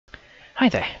Hi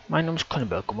there, my name is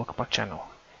Kronenbourg and welcome back to my channel.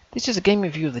 This is a game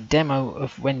review of the demo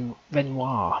of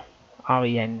Renoir,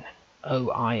 R-E-N-O-I-R,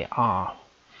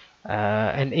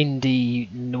 an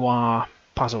indie noir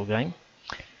puzzle game.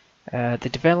 The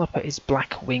developer is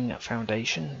Blackwing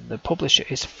Foundation, the publisher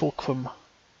is Fulcrum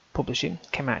Publishing,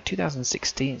 came out in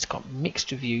 2016, it's got mixed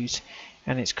reviews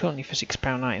and it's currently for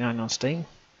 £6.99 on Steam.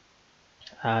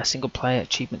 Single player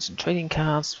achievements and trading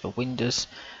cards for Windows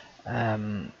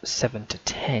 7 to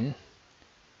 10.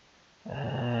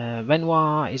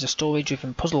 Renoir is a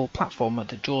story-driven puzzle platformer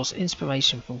that draws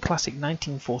inspiration from classic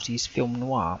 1940s film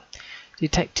noir.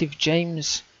 Detective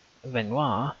James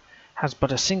Renoir has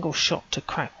but a single shot to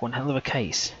crack one hell of a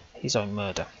case, his own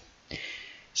murder.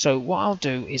 So what I'll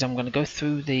do is I'm going to go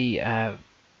through the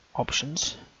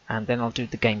options and then I'll do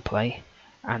the gameplay,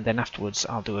 and then afterwards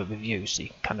I'll do a review so you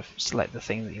can kind of select the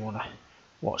thing that you want to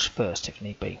watch first if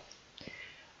need be.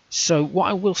 So what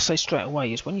I will say straight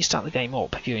away is when you start the game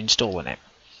up, if you're installing it,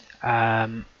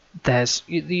 there's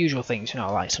the usual things,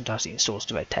 like sometimes it installs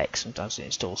DirectX, sometimes it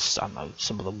installs, I don't know,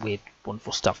 some of the weird,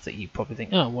 wonderful stuff that you probably think,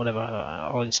 oh, whatever,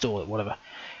 I'll install it, whatever.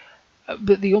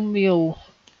 But the Unreal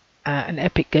and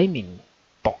Epic Gaming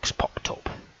box popped up,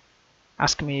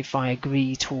 asking me if I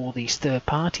agree to all these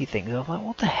third-party things. I was like,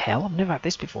 what the hell? I've never had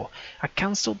this before. I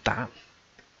cancelled that,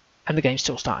 and the game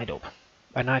still started up.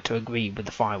 And I had to agree with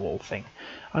the firewall thing.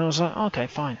 And I was like, okay,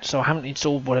 fine. So I haven't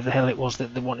installed whatever the hell it was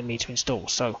that they wanted me to install.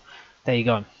 So there you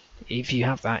go. If you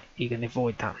have that, you can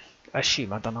avoid that. I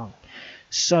assume, I don't know.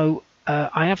 So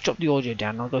I have dropped the audio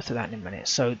down. I'll go through that in a minute.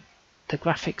 So the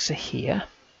graphics are here.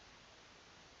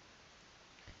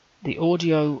 The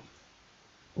audio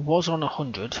was on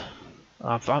 100.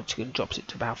 I've actually dropped it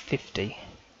to about 50.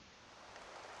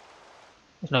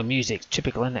 There's no music,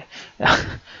 typical, isn't it?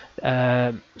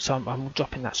 So I'm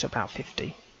dropping that to about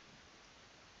 50.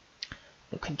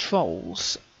 The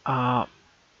controls are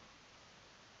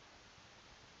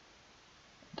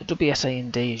the WSA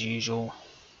and D as usual.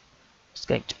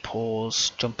 Escape to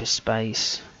pause, jump is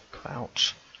space,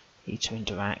 crouch, E to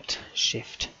interact,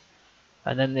 shift.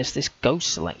 And then there's this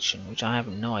ghost selection, which I have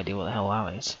no idea what the hell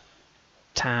that is.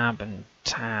 Tab and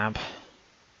tab.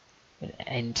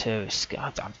 Enter, I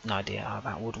have no idea how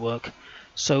that would work.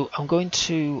 So I'm going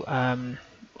to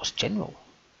what's general?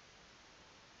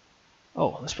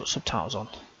 Oh, let's put subtitles on.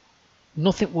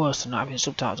 Nothing worse than not having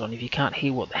subtitles on if you can't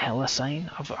hear what the hell they're saying.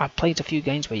 I've played a few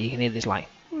games where you can hear this like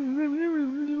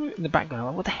in the background,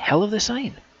 like, what the hell are they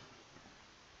saying?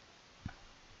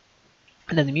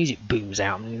 And then the music booms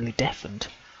out and I'm nearly deafened.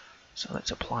 So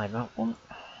let's apply that one.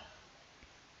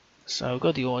 So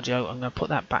go to the audio, I'm going to put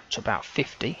that back to about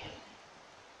 50.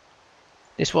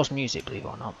 This was music, believe it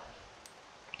or not.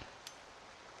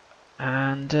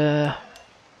 And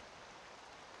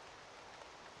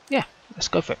yeah, let's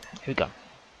go for it. Here we go.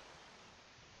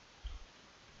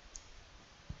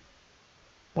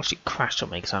 Watch it crash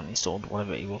on me because I haven't installed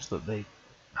whatever it was that they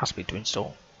asked me to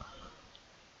install.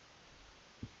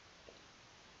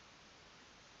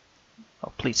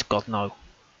 Oh, please God, no.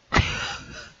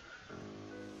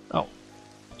 Oh.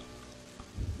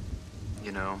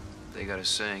 You know, they got a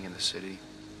saying in the city.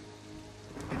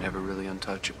 You're never really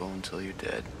untouchable until you're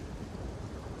dead.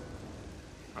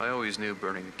 I always knew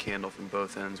burning a candle from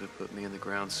both ends would put me in the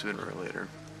ground sooner or later.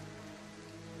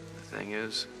 The thing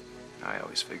is, I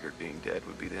always figured being dead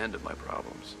would be the end of my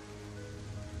problems.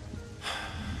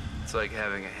 It's like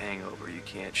having a hangover you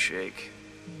can't shake.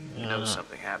 You know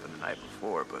something happened the night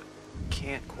before, but you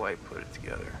can't quite put it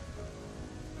together.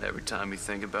 Every time you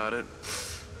think about it,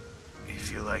 you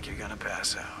feel like you're gonna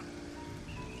pass out.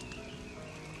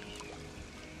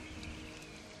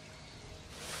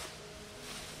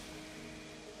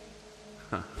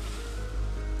 Huh.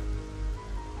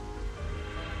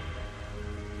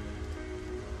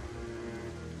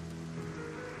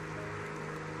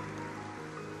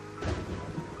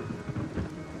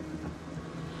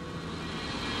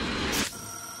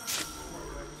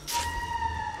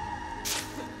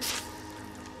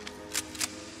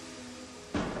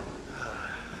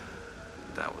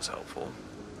 That was helpful.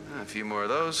 A few more of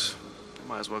those, I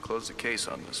might as well close the case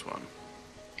on this one.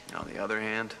 On the other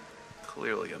hand,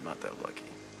 clearly I'm not that lucky.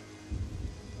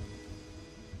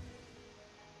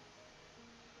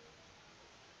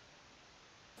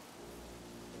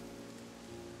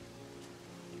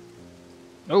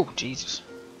 Oh, Jesus.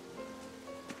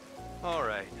 All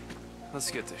right,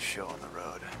 let's get this show on the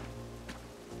road.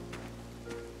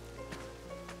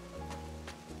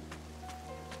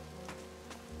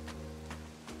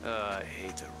 I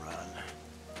hate to run.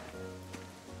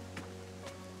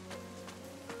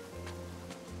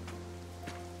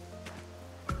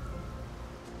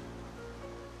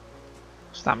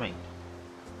 What's that mean?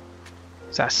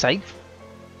 Is that safe?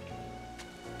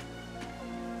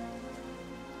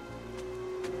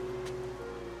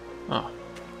 Oh.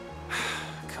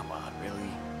 Come on, really?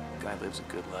 The guy lives a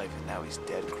good life and now he's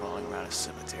dead crawling around a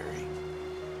cemetery.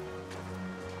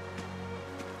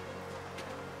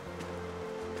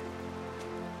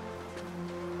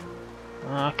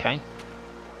 Okay.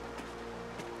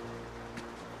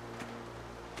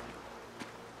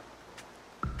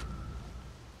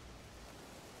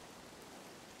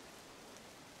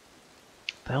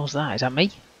 The hell's that? Is that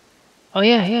me? Oh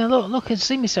yeah, yeah. Look, I can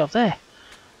see myself there.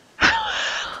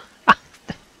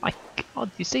 My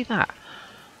God, you see that?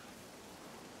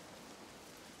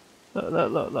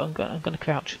 Look. I'm gonna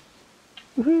crouch.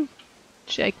 Woohoo!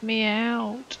 Check me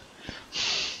out.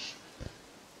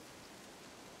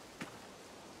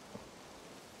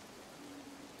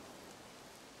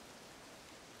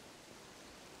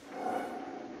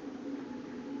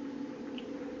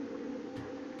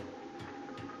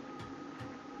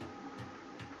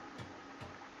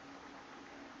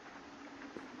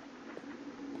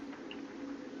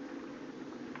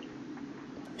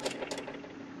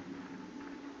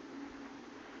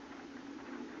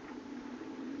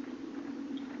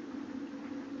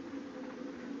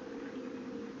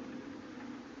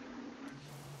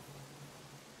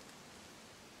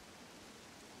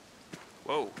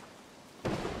 Whoa.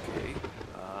 Okay,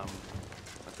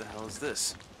 what the hell is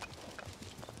this?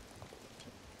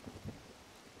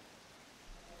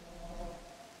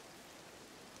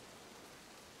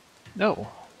 No,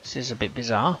 this is a bit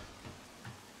bizarre.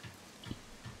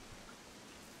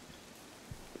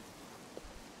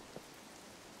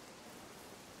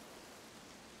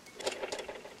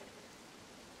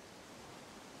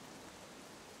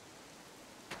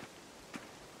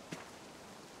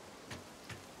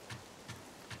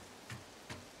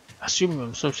 I assume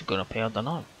I'm supposed to go up here, I don't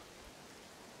know.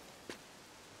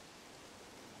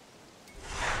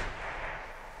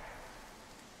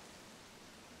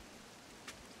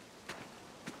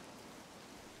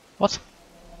 What?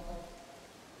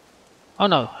 Oh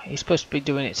no, he's supposed to be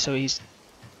doing it so he's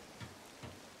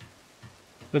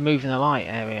removing the light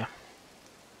area.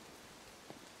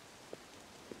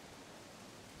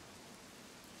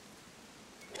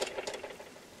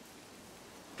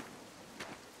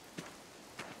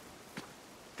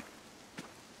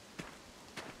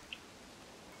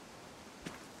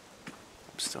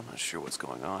 I'm still not sure what's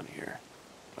going on here,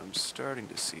 but I'm starting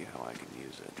to see how I can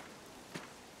use it.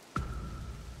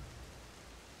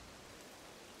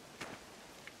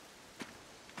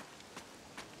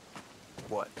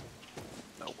 What?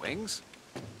 No wings?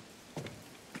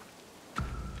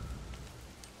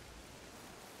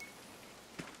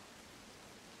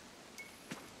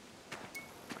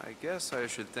 I guess I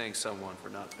should thank someone for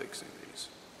not fixing these.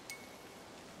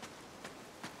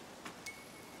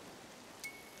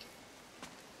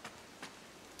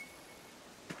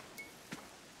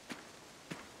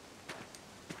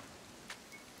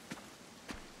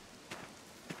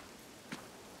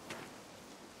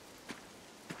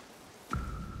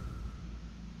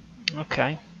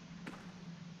 Okay.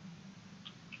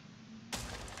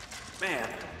 Man,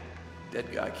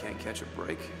 dead guy can't catch a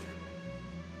break.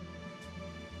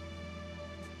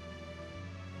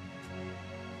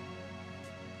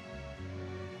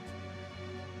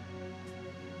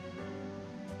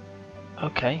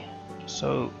 Okay.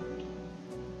 So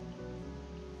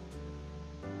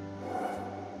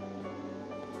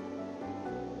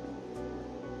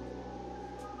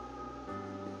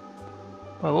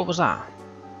well, what was that?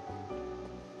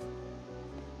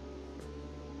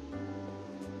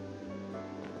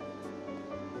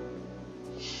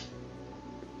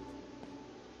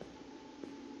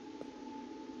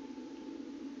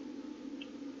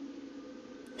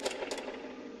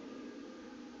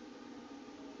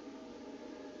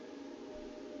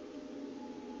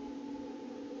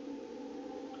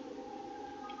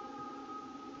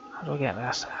 How do I get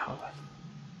this out?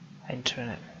 Entering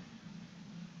it.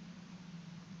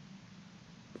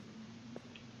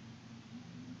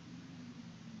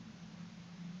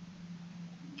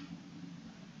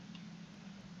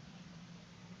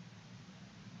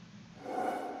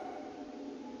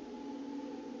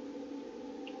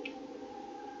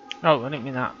 Oh, I didn't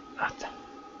mean that.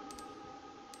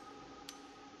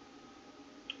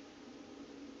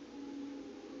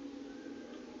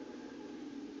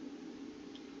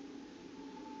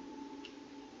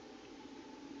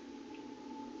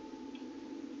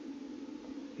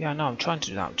 Yeah, I know, I'm trying to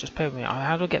do that. Just bear with me.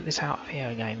 How do I get this out of here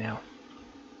again now?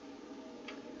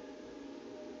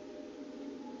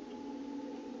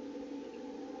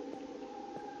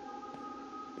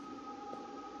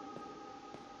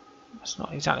 That's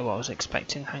not exactly what I was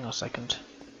expecting. Hang on a second.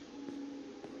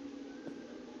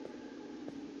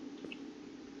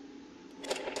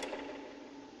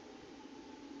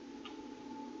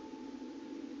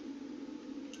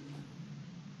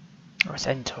 Oh, it's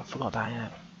enter. I forgot that. Yeah.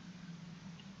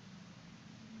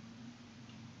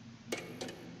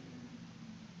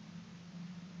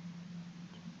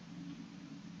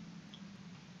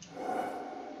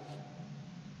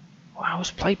 Wow,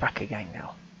 it's playback again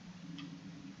now.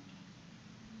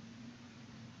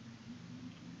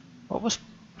 What was?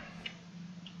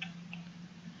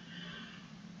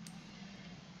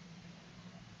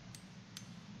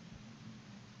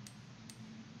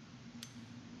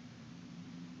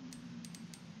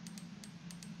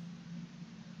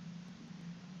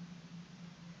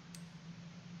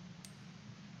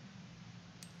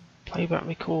 Playback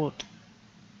record.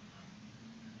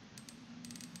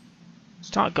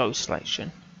 Start ghost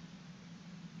selection.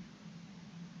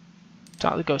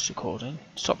 Start the ghost recording.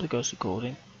 Stop the ghost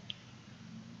recording.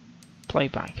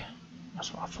 Playback.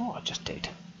 That's what I thought I just did.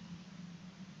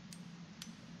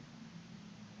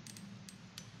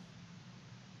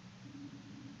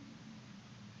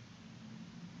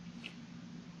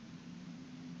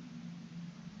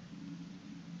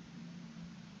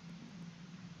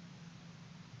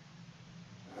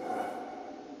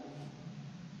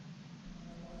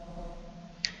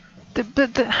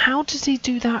 But how does he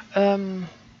do that?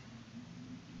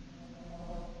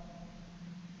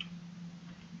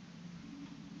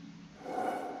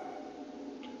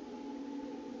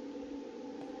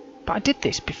 But I did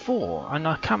this before, and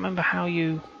I can't remember how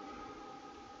you.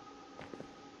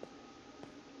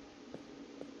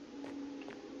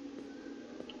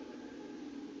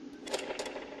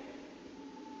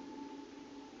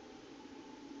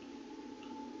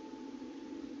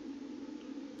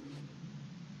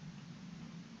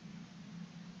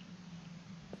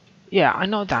 Yeah, I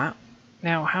know that.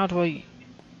 Now, how do I?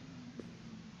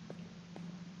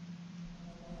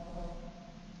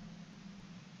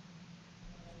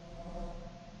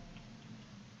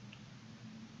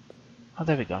 Oh,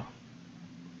 there we go.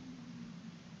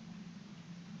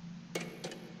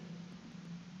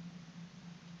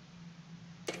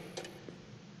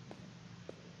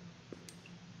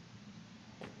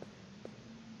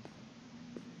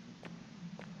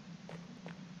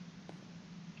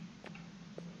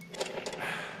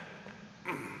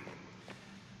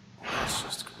 That's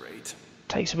just great.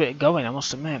 Takes a bit of going, I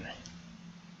must admit.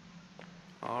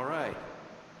 All right.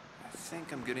 I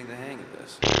think I'm getting the hang of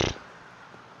this.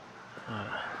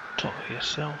 Talk for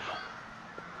yourself.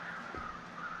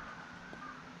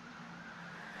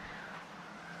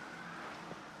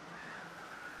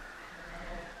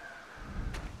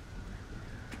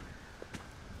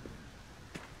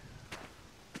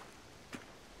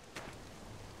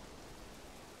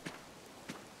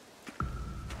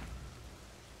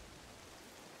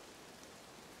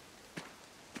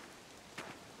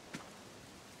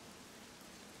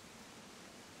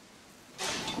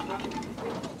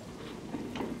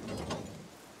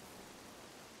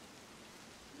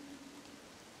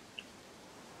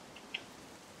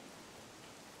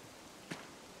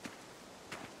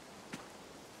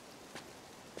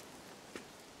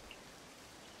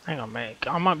 Hang on, mate.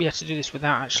 I might be able to do this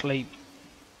without actually.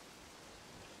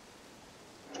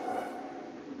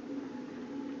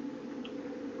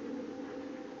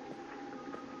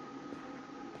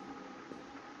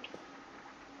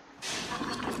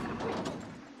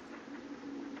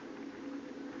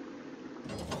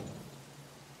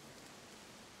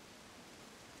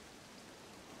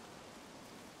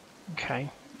 Okay,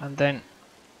 and then.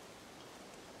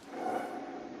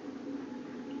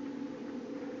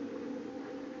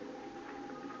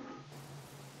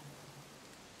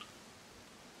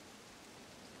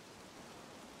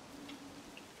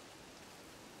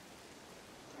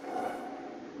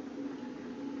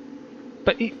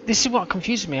 But this is what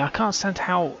confuses me. I can't understand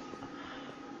how.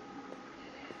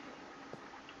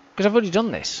 Because I've already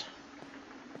done this.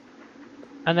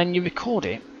 And then you record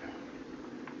it.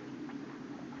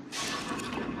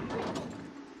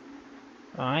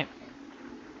 Alright.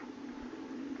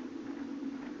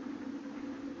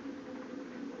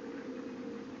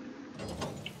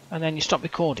 And then you stop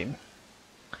recording.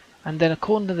 And then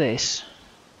according to this.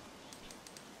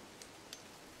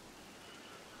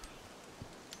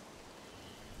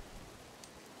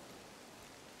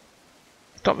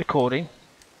 Stop recording.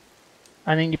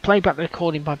 And then you play back the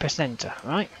recording by pressing enter,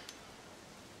 right?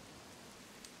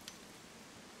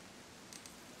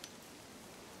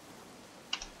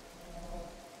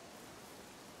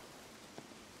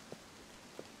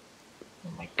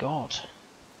 Oh my god.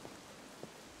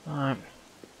 Alright.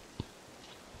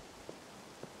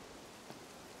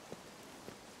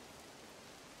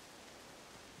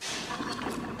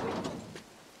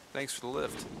 Thanks for the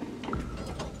lift.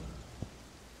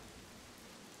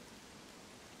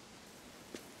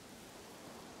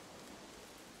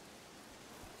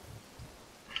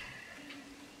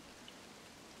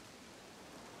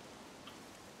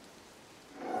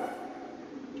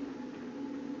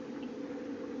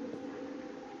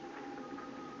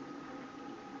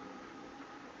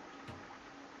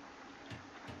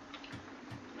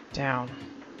 Down.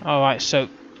 Alright, so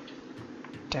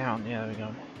down, yeah, there we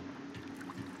go.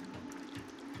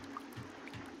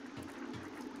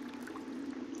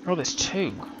 Oh, there's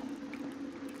two.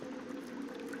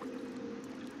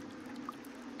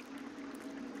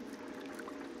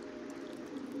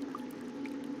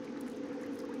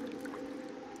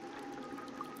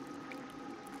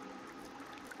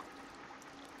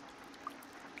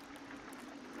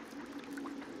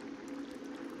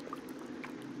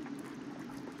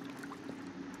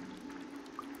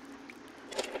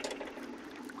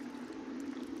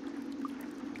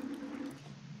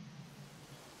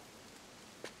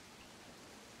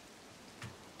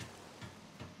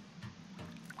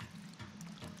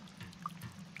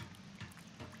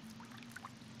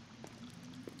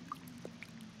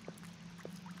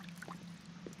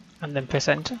 And then press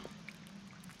enter.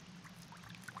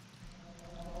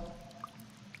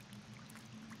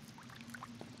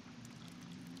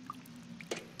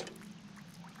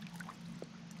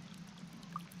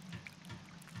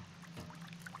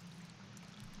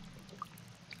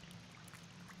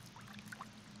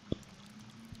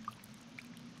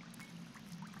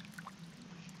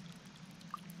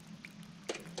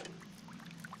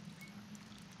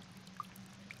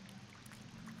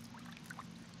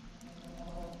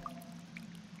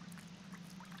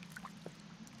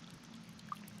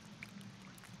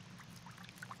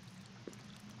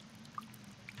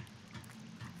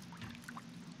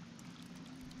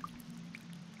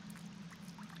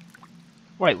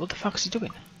 Wait, what the fuck is he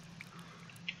doing?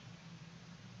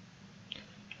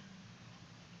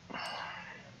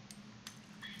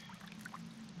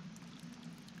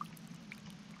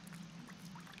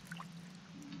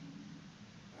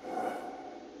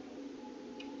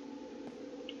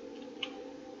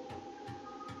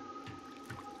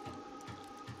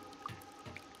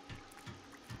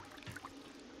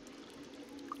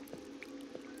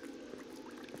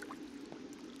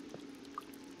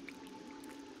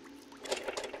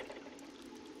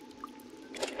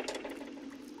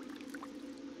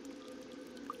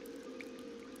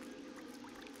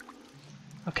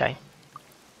 Okay.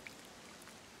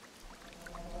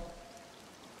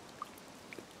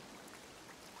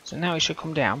 So now it should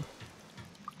come down.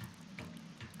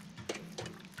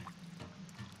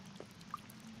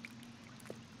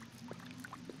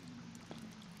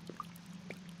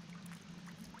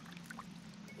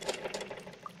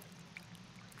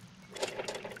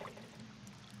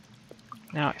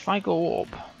 Now if I go up...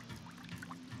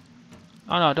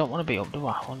 Oh no, I don't want to be up, do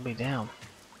I? I want to be down.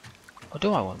 Or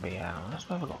do I want to be down? Let's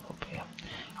have a look up here.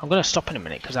 I'm going to stop in a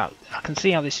minute because I can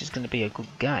see how this is going to be a good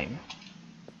game.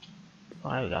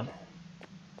 Oh, there we go.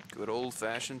 Good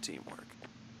old-fashioned teamwork.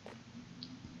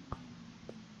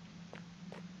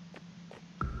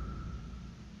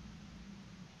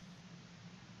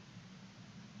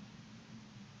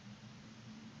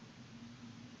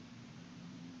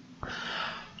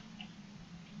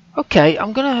 Okay,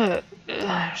 I'm gonna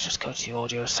let's just go to the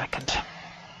audio a second.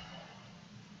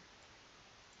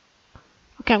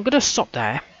 Okay, I'm gonna stop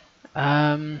there.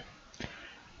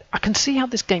 I can see how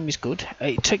this game is good.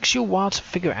 It takes you a while to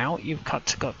figure it out. You've got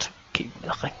to keep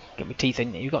get my teeth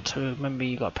in. You've got to remember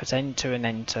you've got to press enter and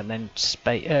then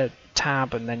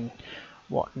tab and then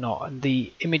whatnot. And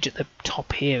the image at the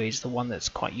top here is the one that's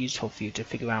quite useful for you to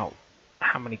figure out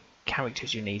how many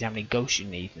characters you need, how many ghosts you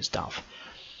need and stuff.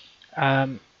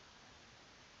 I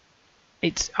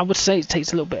would say it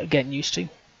takes a little bit of getting used to.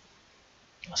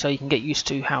 So you can get used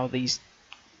to how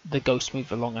the ghosts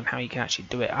move along and how you can actually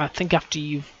do it. I think after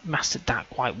you've mastered that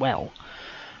quite well,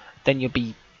 then you'll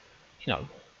be,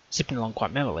 zipping along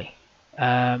quite merrily.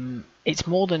 It's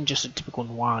more than just a typical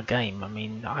noir game. I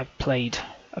mean, I've played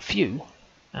a few.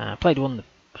 I played one that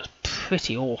was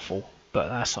pretty awful,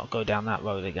 but let's not go down that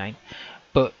road again.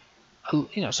 But some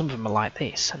of them are like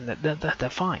this, and they're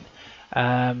fine.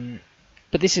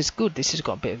 But this is good. This has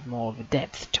got a bit more of a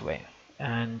depth to it,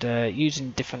 and using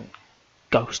different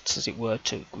ghosts, as it were,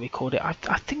 to record it. I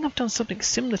think I've done something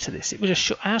similar to this. It was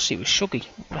actually it was Shuggy.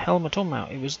 What the hell am I talking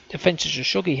about? It was Adventures of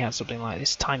Shuggy had something like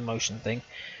this time motion thing.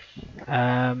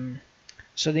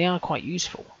 So they are quite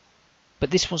useful.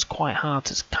 But this one's quite hard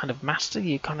to kind of master.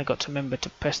 You kind of got to remember to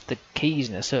press the keys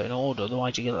in a certain order,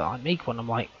 otherwise you get like me when I'm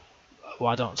like,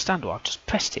 well, I don't understand. Well, I've just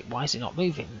pressed it. Why is it not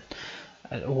moving?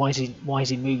 Why is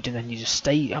he moved and then you just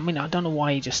stay? I mean, I don't know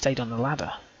why he just stayed on the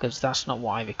ladder, because that's not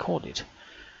what I recorded.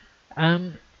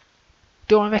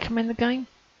 Do I recommend the game?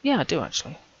 Yeah, I do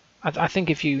actually. I think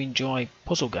if you enjoy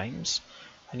puzzle games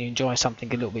and you enjoy something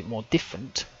a little bit more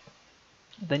different,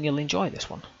 then you'll enjoy this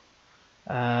one.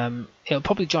 It'll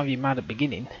probably drive you mad at the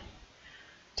beginning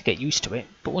to get used to it,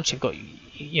 but once you've got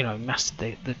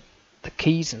mastered the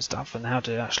keys and stuff and how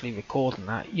to actually record and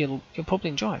that, you'll probably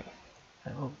enjoy it.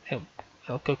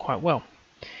 It'll go quite well.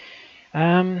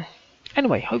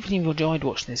 Anyway, hopefully you've enjoyed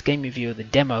watching this game review of the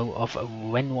demo of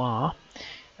Renoir.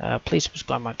 Please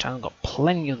subscribe to my channel. Got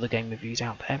plenty of other game reviews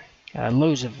out there.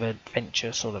 Loads of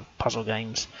adventure sort of puzzle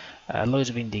games, loads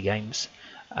of indie games.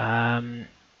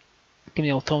 Give me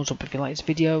a thumbs up if you like this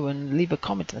video, and leave a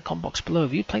comment in the comment box below.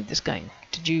 Have you played this game?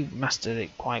 Did you master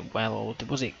it quite well, or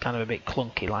was it kind of a bit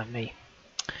clunky like me?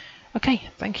 Okay,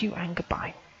 thank you and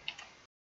goodbye.